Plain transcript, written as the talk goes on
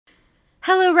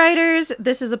Hello, writers!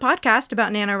 This is a podcast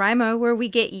about NaNoWriMo where we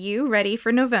get you ready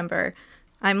for November.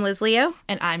 I'm Liz Leo.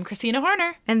 And I'm Christina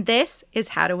Horner. And this is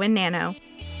How to Win Nano.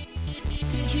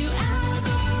 Did you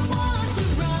ever want to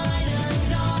write a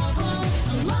novel?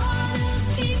 A lot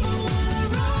of people want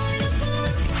to write a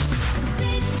book. So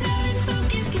sit down and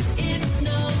focus, 'cause it's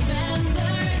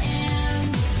November and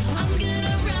I'm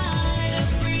gonna write a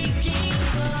freaking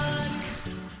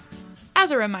book.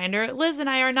 As a reminder, Liz and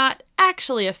I are not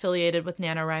actually affiliated with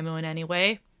NaNoWriMo in any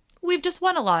way. We've just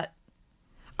won a lot.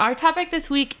 Our topic this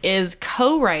week is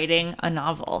co-writing a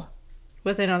novel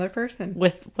With another person.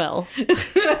 with, well,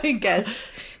 I guess.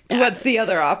 What's the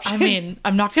other option? I mean,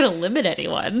 I'm not going to limit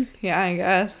anyone. Yeah, I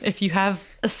guess. If you have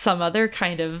some other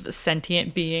kind of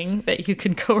sentient being that you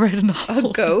can co-write a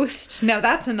novel. A ghost? Now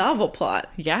that's a novel plot.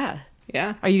 Yeah.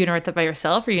 Yeah. Are you going to write that by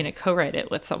yourself or are you going to co-write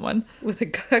it with someone? I'm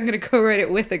going to co-write it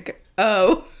with a...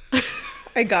 Oh.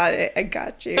 I got it. I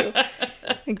got you.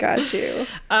 I got you.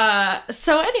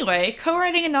 So anyway,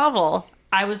 co-writing a novel.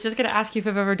 I was just going to ask you if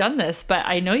I've ever done this, but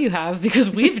I know you have because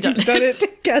we've done it. Done it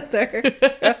together.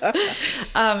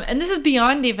 And this is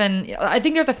beyond even, I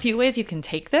think there's a few ways you can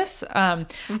take this.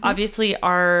 Obviously,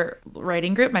 our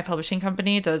writing group, my publishing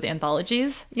company, does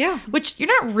anthologies. Yeah. Which you're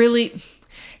not really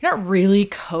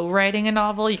co-writing a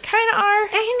novel. You kind of are.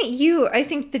 And I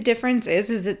think the difference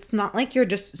is it's not like you're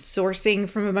just sourcing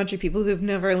from a bunch of people who've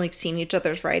never seen each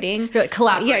other's writing. You're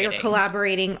collaborating. Yeah, you're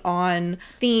collaborating on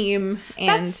theme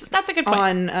and That's a good point.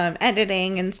 on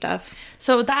editing and stuff.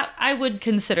 So that I would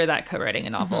consider that co-writing a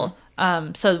novel.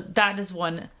 So that is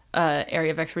one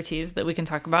area of expertise that we can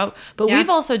talk about. But Yeah. we've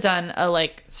also done a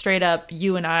straight up,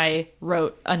 you and I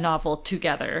wrote a novel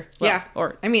together. Well, Yeah.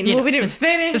 Or we didn't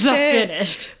finish it's not it,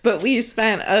 finished. but we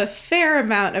spent a fair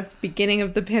amount of the beginning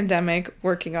of the pandemic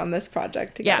working on this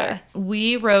project together. Yeah,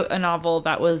 we wrote a novel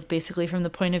that was basically from the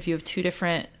point of view of two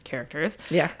different characters.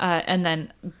 Yeah. And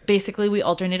then basically we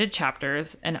alternated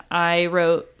chapters, and I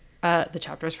wrote the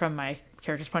chapters from my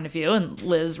character's point of view, and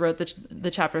Liz wrote the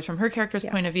chapters from her character's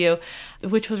point of view,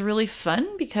 which was really fun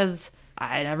because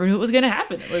I never knew what was going to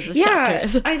happen. It was this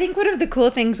chapters. I think one of the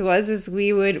cool things is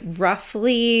we would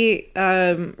roughly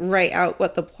write out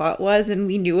what the plot was, and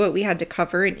we knew what we had to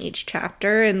cover in each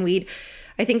chapter, and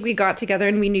I think we got together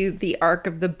and we knew the arc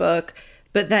of the book,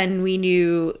 but then we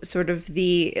knew sort of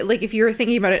the, if you were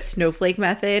thinking about it, snowflake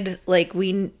method,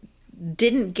 we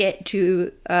didn't get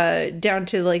to down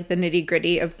to the nitty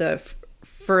gritty of the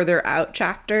further out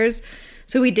chapters.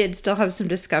 So we did still have some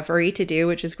discovery to do,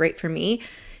 which is great for me.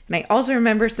 And I also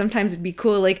remember sometimes it'd be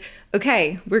cool,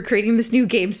 okay, we're creating this new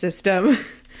game system.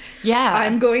 Yeah.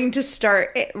 I'm going to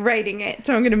start writing it.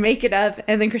 So I'm going to make it up.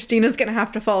 And then Christina's going to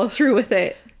have to follow through with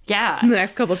it. Yeah. In the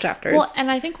next couple of chapters. Well,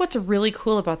 and I think what's really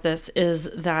cool about this is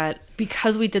that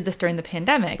because we did this during the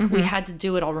pandemic, we had to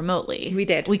do it all remotely. We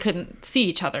did. We couldn't see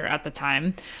each other at the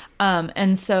time.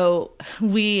 And so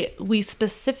we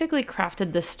specifically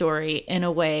crafted this story in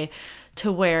a way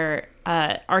to where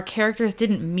our characters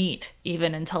didn't meet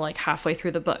even until halfway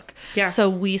through the book. Yeah. So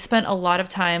we spent a lot of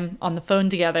time on the phone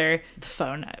together. The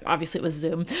phone, obviously it was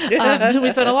Zoom. We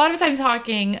spent a lot of time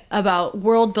talking about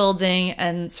world building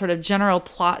and sort of general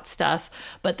plot stuff.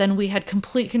 But then we had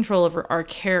complete control over our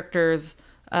characters'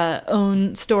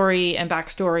 own story and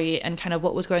backstory and kind of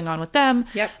what was going on with them.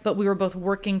 Yep. But we were both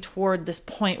working toward this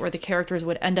point where the characters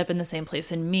would end up in the same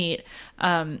place and meet.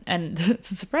 And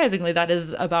surprisingly, that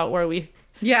is about where we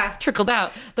trickled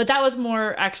out. But that was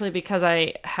more actually because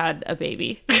I had a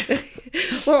baby.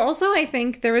 Well, also, I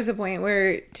think there was a point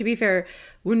where, to be fair,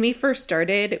 when we first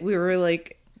started, we were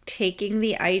taking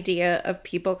the idea of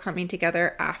people coming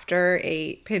together after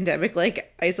a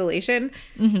pandemic isolation.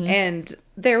 And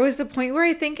there was a point where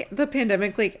I think the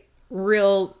pandemic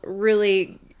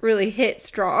really hit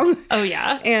strong. Oh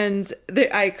yeah. And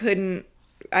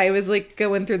I was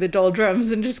going through the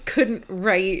doldrums and just couldn't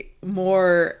write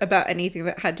more about anything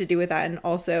that had to do with that. And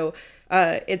also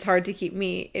it's hard to keep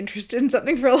me interested in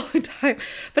something for a long time,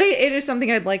 but it is something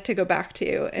I'd like to go back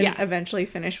to and eventually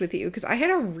finish with you, because I had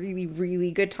a really, really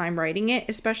good time writing it,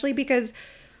 especially because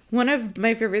one of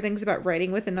my favorite things about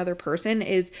writing with another person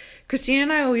is Christina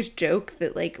and I always joke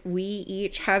that we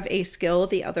each have a skill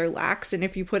the other lacks, and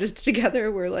if you put us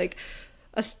together, we're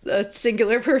a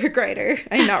singular perfect writer.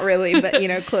 And not really, but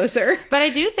closer. But I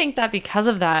do think that because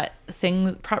of that,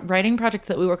 writing projects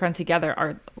that we work on together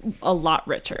are a lot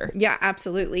richer. Yeah,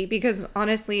 absolutely. Because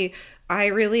honestly, I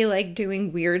really like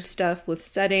doing weird stuff with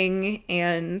setting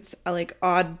and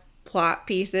odd plot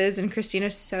pieces, and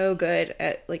Christina's so good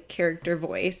at character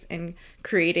voice and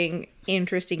creating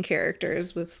interesting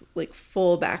characters with like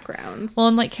full backgrounds. Well,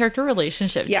 and like character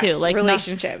relationship Yes, too, like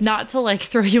relationships. Not to like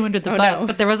throw you under the Oh, bus, no.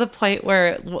 but there was a point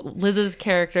where Liz's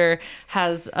character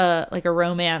has like a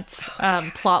romance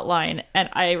plot line, and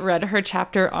I read her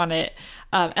chapter on it.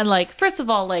 And like, first of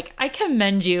all, like I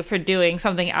commend you for doing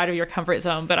something out of your comfort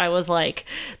zone, but I was like,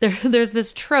 there's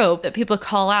this trope that people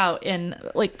call out in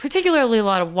like particularly a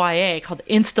lot of YA called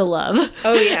insta love.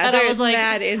 Oh yeah, and I there's was like,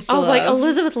 mad insta I was like, love.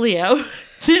 Elizabeth Leo,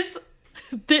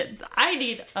 I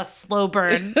need a slow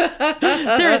burn.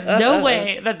 There is no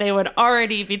way that they would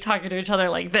already be talking to each other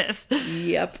like this.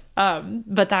 Yep,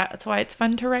 But that's why it's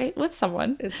fun to write with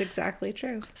someone. it's exactly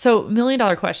true. So, $1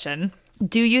 million question.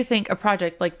 Do you think a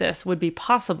project like this would be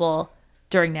possible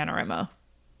during NaNoWriMo?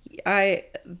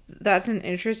 That's an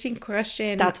interesting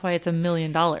question. That's why it's $1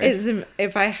 million.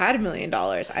 If I had $1 million,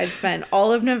 I'd spend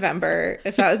all of November,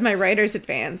 if that was my writer's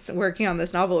advance, working on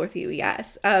this novel with you.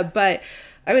 Yes, but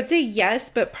I would say yes,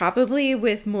 but probably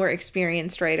with more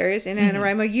experienced writers in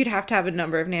NaNoWriMo, you'd have to have a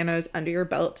number of nanos under your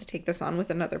belt to take this on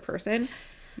with another person.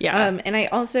 Yeah. And I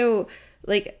also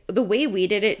like the way we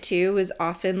did it too was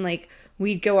often like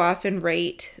we'd go off and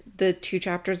write the 2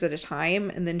 chapters at a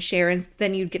time and then share, and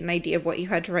then you'd get an idea of what you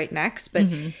had to write next. But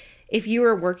if you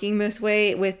were working this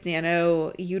way with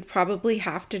Nano, you'd probably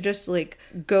have to just like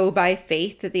go by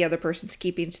faith that the other person's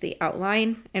keeping to the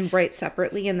outline and write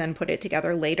separately and then put it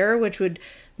together later, which would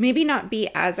maybe not be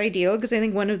as ideal, because I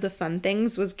think one of the fun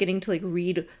things was getting to like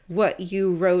read what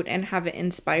you wrote and have it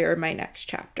inspire my next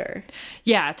chapter.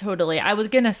 Yeah, totally. I was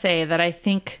going to say that I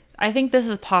think this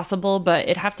is possible, but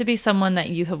it'd have to be someone that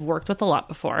you have worked with a lot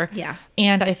before. Yeah.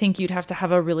 And I think you'd have to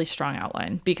have a really strong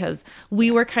outline, because we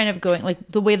were kind of going like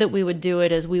the way that we would do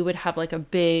it is we would have like a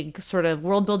big sort of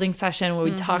world building session where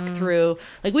we'd talk through,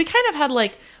 like we kind of had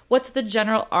like, what's the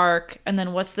general arc and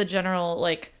then what's the general,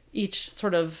 like each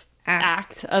sort of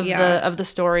act of the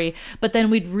story, but then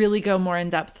we'd really go more in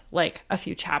depth like a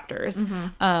few chapters.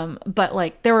 But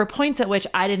like there were points at which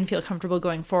I didn't feel comfortable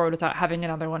going forward without having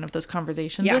another one of those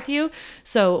conversations with you,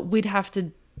 so we'd have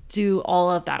to do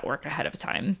all of that work ahead of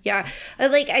time. Yeah,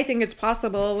 like I think it's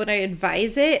possible. Would I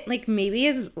advise it? Like maybe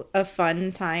is a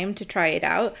fun time to try it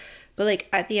out. But like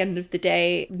at the end of the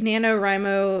day,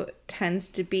 NaNoWriMo tends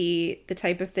to be the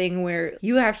type of thing where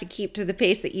you have to keep to the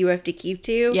pace that you have to keep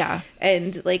to. Yeah.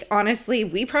 And like honestly,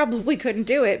 we probably couldn't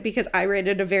do it because I write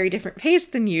at a very different pace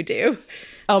than you do.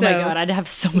 Oh my So- God, I'd have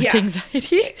so much Yeah.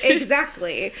 anxiety.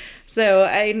 Exactly. So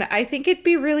I think it'd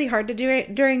be really hard to do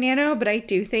it during Nano, but I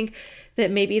do think that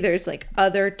maybe there's like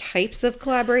other types of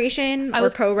collaboration or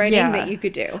co-writing that you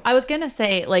could do. I was gonna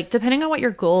say, like, depending on what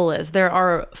your goal is, there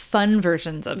are fun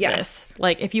versions of this.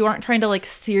 Like, if you aren't trying to like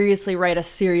seriously write a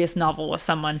serious novel with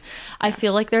someone, I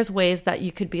feel like there's ways that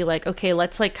you could be like, okay,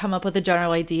 let's like come up with a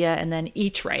general idea and then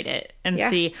each write it and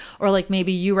see, or like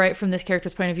maybe you write from this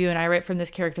character's point of view and I write from this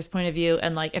character's point of view,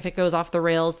 and like if it goes off the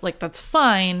rails, like that's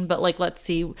fine, but like let's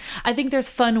see. I think there's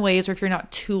fun ways where if you're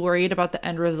not too worried about the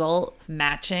end result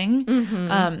matching,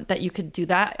 that you could do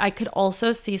that. I could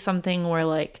also see something where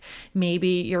like maybe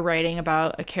you're writing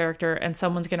about a character and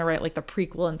someone's going to write like the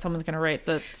prequel and someone's going to write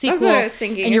the sequel. That's what I was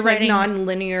thinking. And It's you're like writing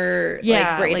non-linear,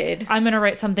 like braided. like, I'm going to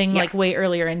write something like way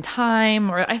earlier in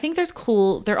time, or I think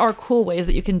there are cool ways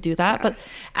that you can do that, but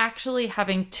actually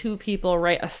having 2 people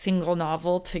write a single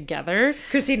novel together.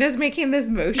 Christina's making this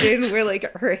motion where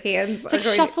like her hands are like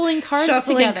shuffling cards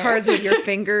together. cards with your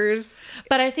fingers.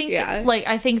 But I think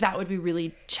I think that would be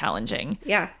really challenging.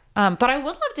 Yeah. But I would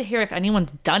love to hear if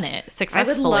anyone's done it I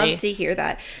successfully. would love to hear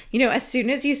that. You know, as soon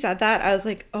as you said that, I was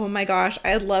like, oh my gosh,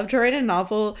 I'd love to write a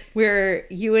novel where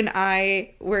you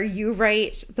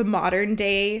write the modern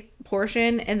day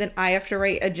portion and then I have to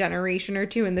write a generation or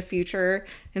 2 in the future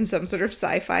in some sort of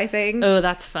sci-fi thing. Oh,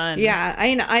 that's fun. Yeah,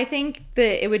 I think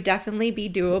that it would definitely be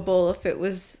doable if it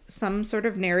was some sort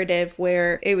of narrative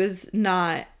where it was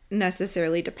not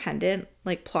necessarily dependent,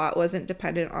 like plot wasn't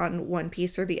dependent on one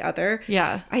piece or the other.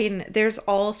 Yeah. I mean, there's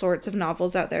all sorts of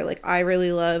novels out there. Like I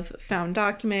really love found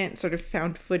document, sort of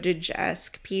found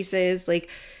footage-esque pieces. Like,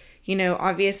 you know,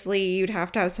 obviously you'd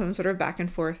have to have some sort of back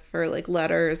and forth for like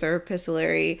letters or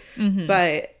epistolary,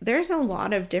 but there's a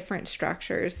lot of different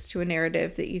structures to a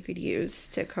narrative that you could use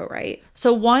to co-write.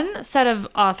 So one set of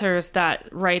authors that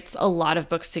writes a lot of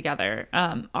books together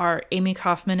are Amy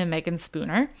Kaufman and Megan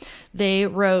Spooner. They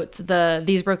wrote the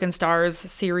These Broken Stars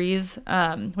series,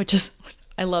 which is...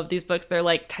 I love these books. They're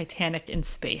like Titanic in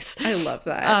space. I love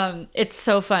that. It's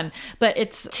so fun. But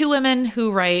it's 2 women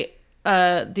who write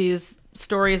these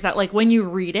stories that like when you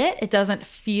read it, it doesn't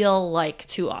feel like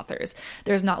two authors.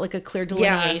 There's not like a clear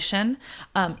delineation.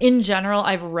 In general,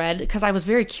 I've read, because I was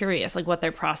very curious like what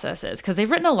their process is, because they've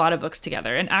written a lot of books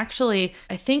together. And actually,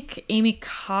 I think Amy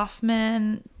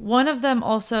Kaufman, one of them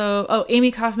also,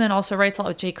 Amy Kaufman also writes a lot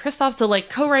with Jay Kristoff. So like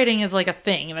co-writing is like a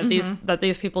thing that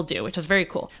these people do, which is very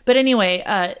cool. But anyway,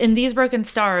 in These Broken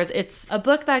Stars, it's a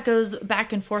book that goes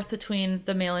back and forth between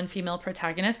the male and female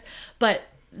protagonist, but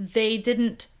they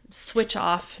didn't switch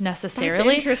off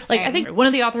necessarily. That's interesting. Like I think one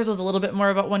of the authors was a little bit more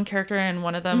about one character and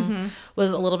one of them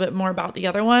was a little bit more about the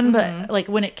other one, but like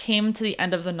when it came to the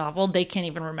end of the novel, they can't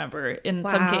even remember in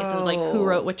some cases like who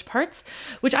wrote which parts,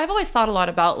 which I've always thought a lot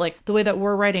about, like the way that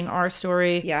we're writing our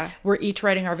story. We're each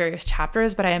writing our various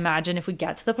chapters, but I imagine if we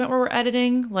get to the point where we're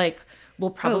editing, like we'll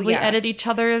probably edit each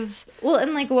other's. Well,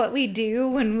 and like what we do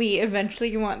when we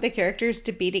eventually want the characters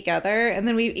to be together, and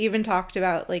then we've even talked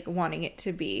about like wanting it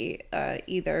to be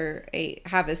either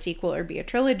have a sequel or be a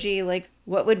trilogy. Like,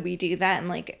 what would we do then?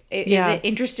 Like, is it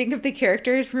interesting if the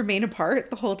characters remain apart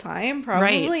the whole time?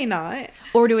 Probably not.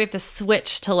 Or do we have to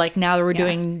switch to like now that we're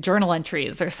doing journal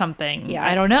entries or something?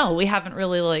 I don't know. We haven't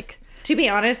really like. To be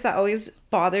honest, that always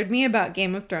bothered me about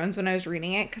Game of Thrones when I was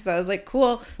reading it, because I was like,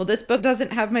 cool, well, this book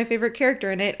doesn't have my favorite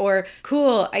character in it, or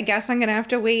cool, I guess I'm gonna have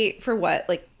to wait for what,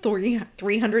 like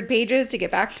 300 pages to get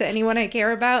back to anyone I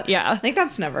care about. Like,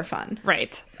 that's never fun.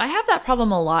 Right. I have that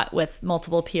problem a lot with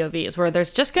multiple POVs, where there's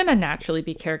just gonna naturally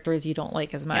be characters you don't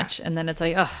like as much, and then it's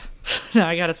like, ugh, now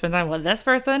I gotta spend time with this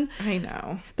person. I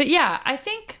know. But yeah, I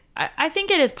think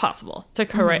it is possible to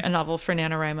co-write a novel for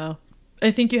NaNoWriMo. I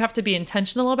think you have to be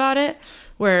intentional about it,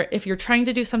 where if you're trying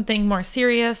to do something more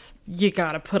serious, you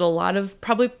got to put a lot of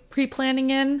probably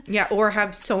pre-planning in. Yeah, or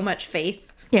have so much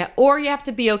faith. Yeah, or you have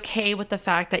to be okay with the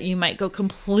fact that you might go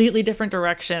completely different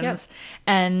directions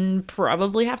and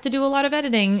probably have to do a lot of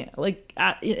editing like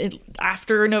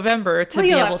after November to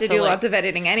be able to. Well, you'll have to do lots of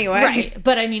editing anyway. Right,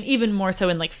 but I mean even more so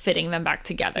in like fitting them back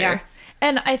together. Yeah.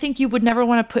 And I think you would never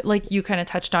want to put, like you kind of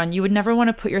touched on, you would never want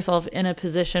to put yourself in a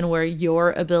position where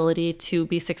your ability to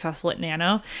be successful at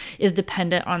Nano is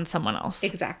dependent on someone else.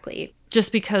 Exactly.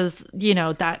 Just because, you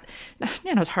know, that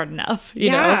Nano's hard enough,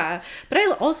 you know? But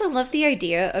I also love the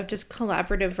idea of just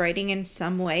collaborative writing in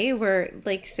some way where,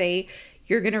 like, say,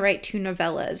 you're going to write two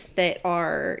novellas that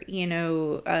are, you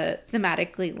know,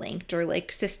 thematically linked, or like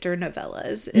sister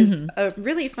novellas is a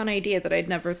really fun idea that I'd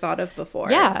never thought of before.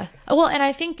 Yeah. Well, and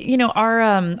I think, you know,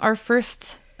 our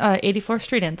first 84th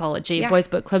Street anthology, Boys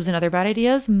Book Clubs and Other Bad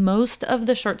Ideas, most of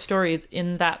the short stories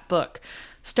in that book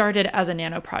started as a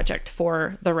Nano project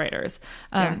for the writers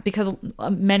because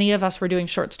many of us were doing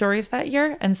short stories that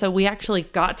year. And so we actually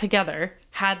got together,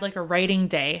 had like a writing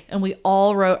day, and we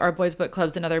all wrote our Boys Book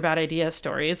Clubs and Other Bad Ideas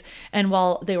stories. And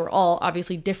while they were all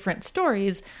obviously different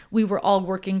stories, we were all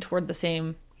working toward the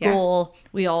same goal.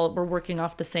 We all were working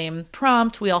off the same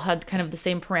prompt. We all had kind of the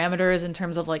same parameters in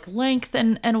terms of like length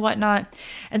and whatnot.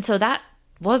 And so that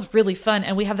was really fun,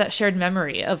 and we have that shared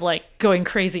memory of like going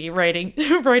crazy writing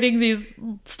these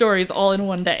stories all in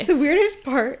one day. The weirdest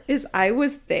part is I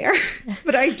was there,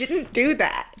 but I didn't do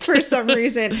that for some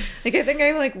reason. Like, I think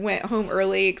I like went home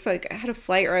early because like I had a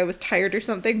flight or I was tired or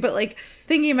something. But like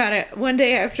thinking about it, one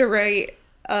day I have to write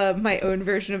my own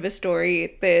version of a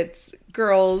story that's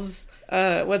girls.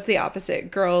 What's the opposite?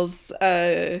 Girls.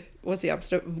 What's the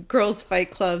opposite of girls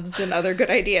fight clubs and other good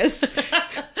ideas?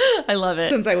 I love it.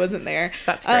 Since I wasn't there.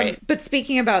 That's great. But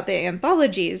speaking about the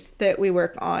anthologies that we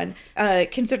work on,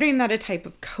 considering that a type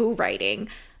of co-writing,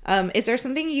 is there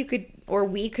something you could or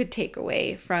we could take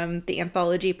away from the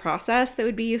anthology process that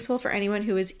would be useful for anyone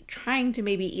who is trying to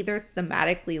maybe either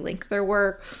thematically link their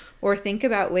work or think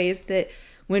about ways that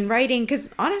when writing, because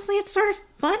honestly, it's sort of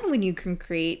fun when you can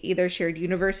create either shared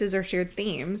universes or shared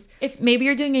themes. If maybe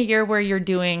you're doing a year where you're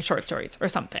doing short stories or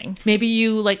something, maybe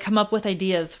you like come up with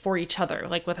ideas for each other,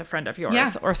 like with a friend of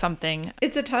yours or something.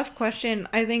 It's a tough question.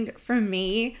 I think for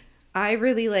me, I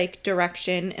really like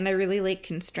direction and I really like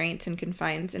constraints and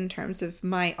confines in terms of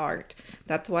my art.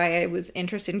 That's why I was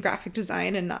interested in graphic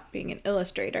design and not being an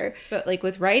illustrator. But like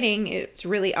with writing, it's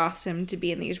really awesome to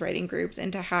be in these writing groups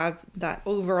and to have that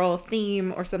overall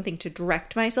theme or something to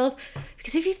direct myself.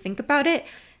 Because if you think about it,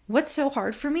 what's so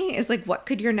hard for me is like, what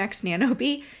could your next Nano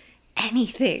be?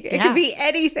 Anything. It could be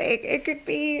anything. It could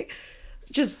be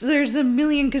just, there's a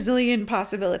million gazillion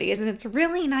possibilities. And it's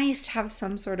really nice to have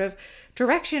some sort of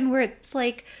direction where it's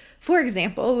like, for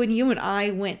example, when you and I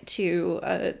went to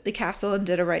the castle and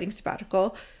did a writing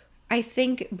sabbatical, I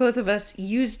think both of us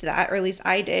used that, or at least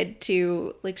I did,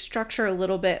 to like structure a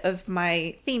little bit of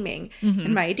my theming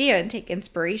and my idea and take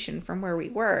inspiration from where we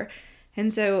were.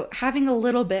 And so having a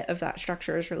little bit of that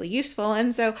structure is really useful.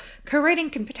 And so co-writing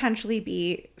can potentially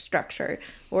be structure,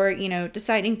 or, you know,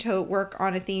 deciding to work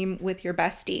on a theme with your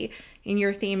bestie, and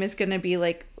your theme is going to be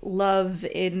like love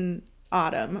in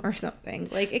autumn or something.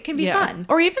 Like, it can be fun.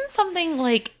 Or even something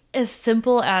like as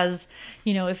simple as,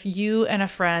 you know, if you and a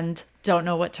friend don't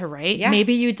know what to write,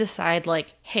 maybe you decide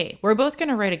like, hey, we're both going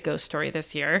to write a ghost story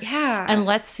this year. Yeah. And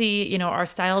let's see, you know, our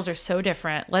styles are so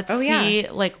different. Let's see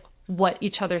like what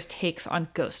each other's takes on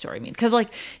ghost story mean. Because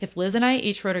like if Liz and I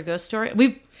each wrote a ghost story,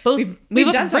 we've both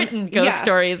written ghost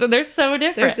stories, and they're so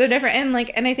different. They're so different.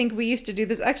 And I think we used to do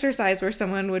this exercise where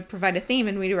someone would provide a theme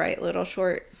and we'd write little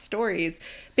short stories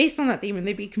based on that theme, and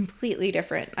they'd be completely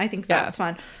different. I think that's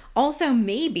fun. Also,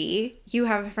 maybe you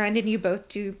have a friend and you both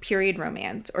do period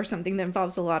romance or something that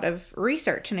involves a lot of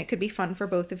research, and it could be fun for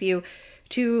both of you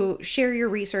to share your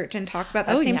research and talk about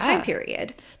that same time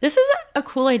period. This is a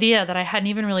cool idea that I hadn't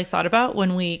even really thought about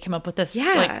when we came up with this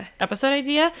like episode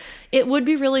idea. It would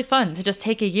be really fun to just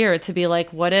take a year to be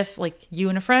like, what if like you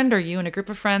and a friend, or you and a group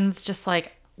of friends, just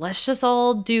like, let's just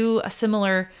all do a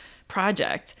similar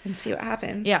project and see what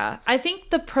happens. Yeah. I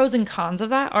think the pros and cons of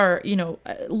that are, you know,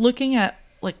 looking at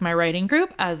like my writing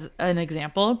group as an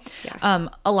example. A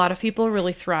lot of people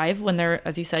really thrive when they're,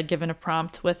 as you said, given a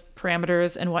prompt with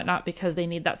parameters and whatnot, because they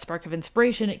need that spark of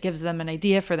inspiration. It gives them an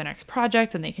idea for the next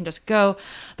project and they can just go.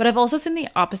 But I've also seen the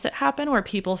opposite happen, where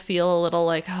people feel a little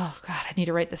like, oh God, I need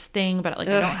to write this thing, but like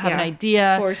I don't have an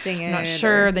idea. Forcing it. I'm not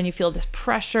sure. Then you feel this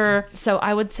pressure. So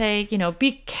I would say, you know,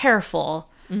 be careful.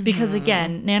 Because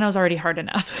again, Nano's already hard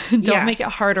enough. Don't make it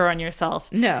harder on yourself.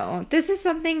 No, this is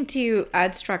something to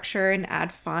add structure and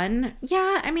add fun.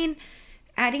 Yeah, I mean,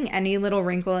 adding any little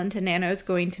wrinkle into Nano is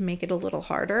going to make it a little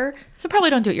harder. So probably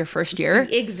don't do it your first year.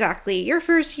 Exactly. Your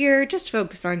first year, just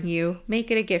focus on you.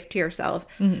 Make it a gift to yourself.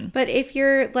 But if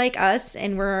you're like us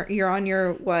and you're on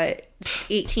your,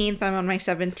 18th, I'm on my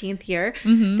 17th year,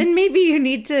 then maybe you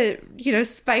need to, you know,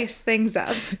 spice things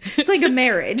up. It's like a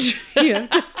marriage. You have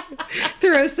to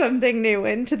throw something new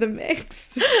into the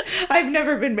mix. I've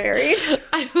never been married.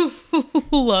 I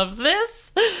love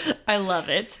this. I love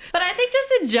it. But I think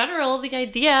just in general, the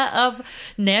idea of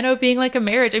Nano being like a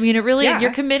marriage, I mean, it really,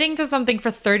 you're committing to something for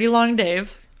 30 long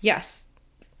days. Yes.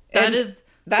 That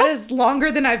is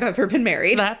longer than I've ever been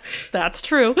married. That's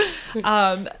true.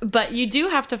 But you do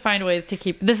have to find ways to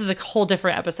keep, this is a whole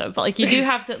different episode, but like you do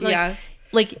have to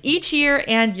like each year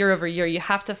and year over year, you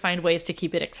have to find ways to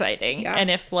keep it exciting. And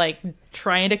if like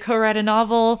trying to co-write a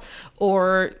novel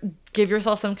or give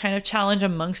yourself some kind of challenge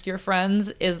amongst your friends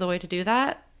is the way to do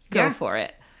that, go for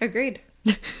it. Agreed.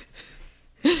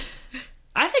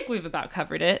 I think we've about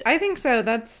covered it. I think so.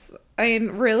 I mean,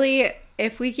 really,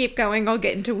 if we keep going, I'll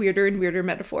get into weirder and weirder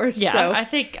metaphors. Yeah, so. I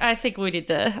think we need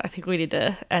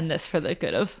to end this for the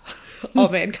good of all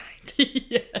mankind.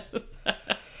 Yes.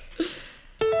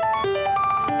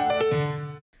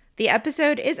 The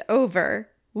episode is over.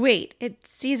 Wait,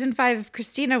 it's season 5 of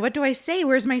Christina. What do I say?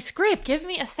 Where's my script? Give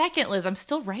me a second, Liz. I'm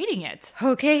still writing it.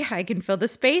 Okay, I can fill the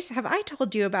space. Have I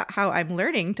told you about how I'm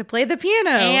learning to play the piano?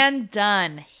 And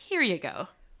done. Here you go.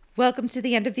 Welcome to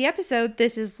the end of the episode.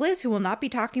 This is Liz, who will not be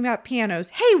talking about pianos.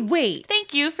 Hey, wait!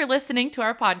 Thank you for listening to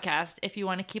our podcast. If you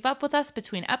want to keep up with us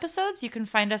between episodes, you can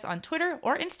find us on Twitter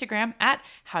or Instagram at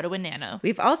How to Win Nano.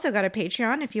 We've also got a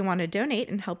Patreon if you want to donate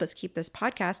and help us keep this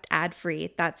podcast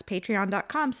ad-free. That's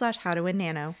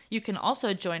patreon.com/howtowinNano. You can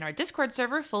also join our Discord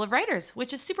server full of writers,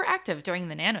 which is super active during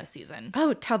the Nano season.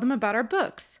 Oh, tell them about our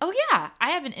books. Oh yeah,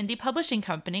 I have an indie publishing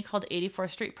company called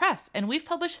 84th Street Press, and we've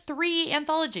published 3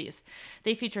 anthologies.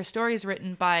 They feature stories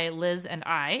written by Liz and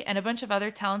I, and a bunch of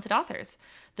other talented authors.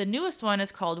 The newest one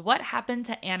is called What Happened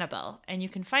to Annabelle, and you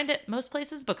can find it most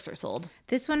places books are sold.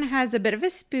 This one has a bit of a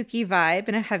spooky vibe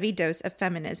and a heavy dose of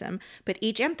feminism, but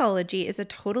each anthology is a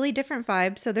totally different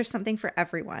vibe, so there's something for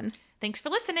everyone. Thanks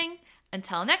for listening.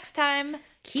 Until next time,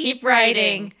 keep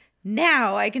writing.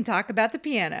 Now I can talk about the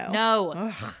piano. No.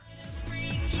 Ugh.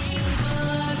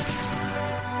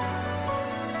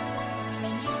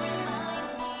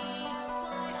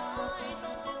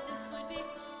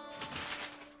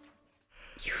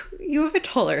 You have a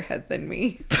taller head than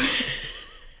me.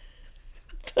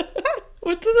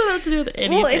 What does that have to do with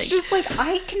anything? Well, it's just like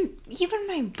even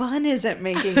my bun isn't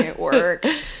making it work.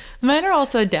 Mine are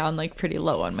also down like pretty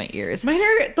low on my ears. Mine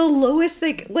are the lowest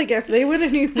thing. Like if they went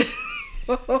any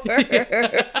lower.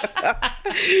 Did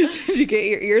you get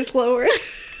your ears lower?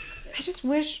 I just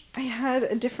wish I had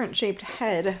a different shaped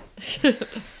head.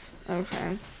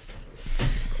 Okay.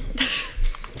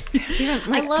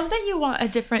 I love that you want a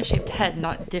different shaped head,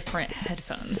 not different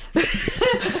headphones.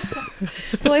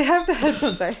 Well, I have the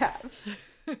headphones I have.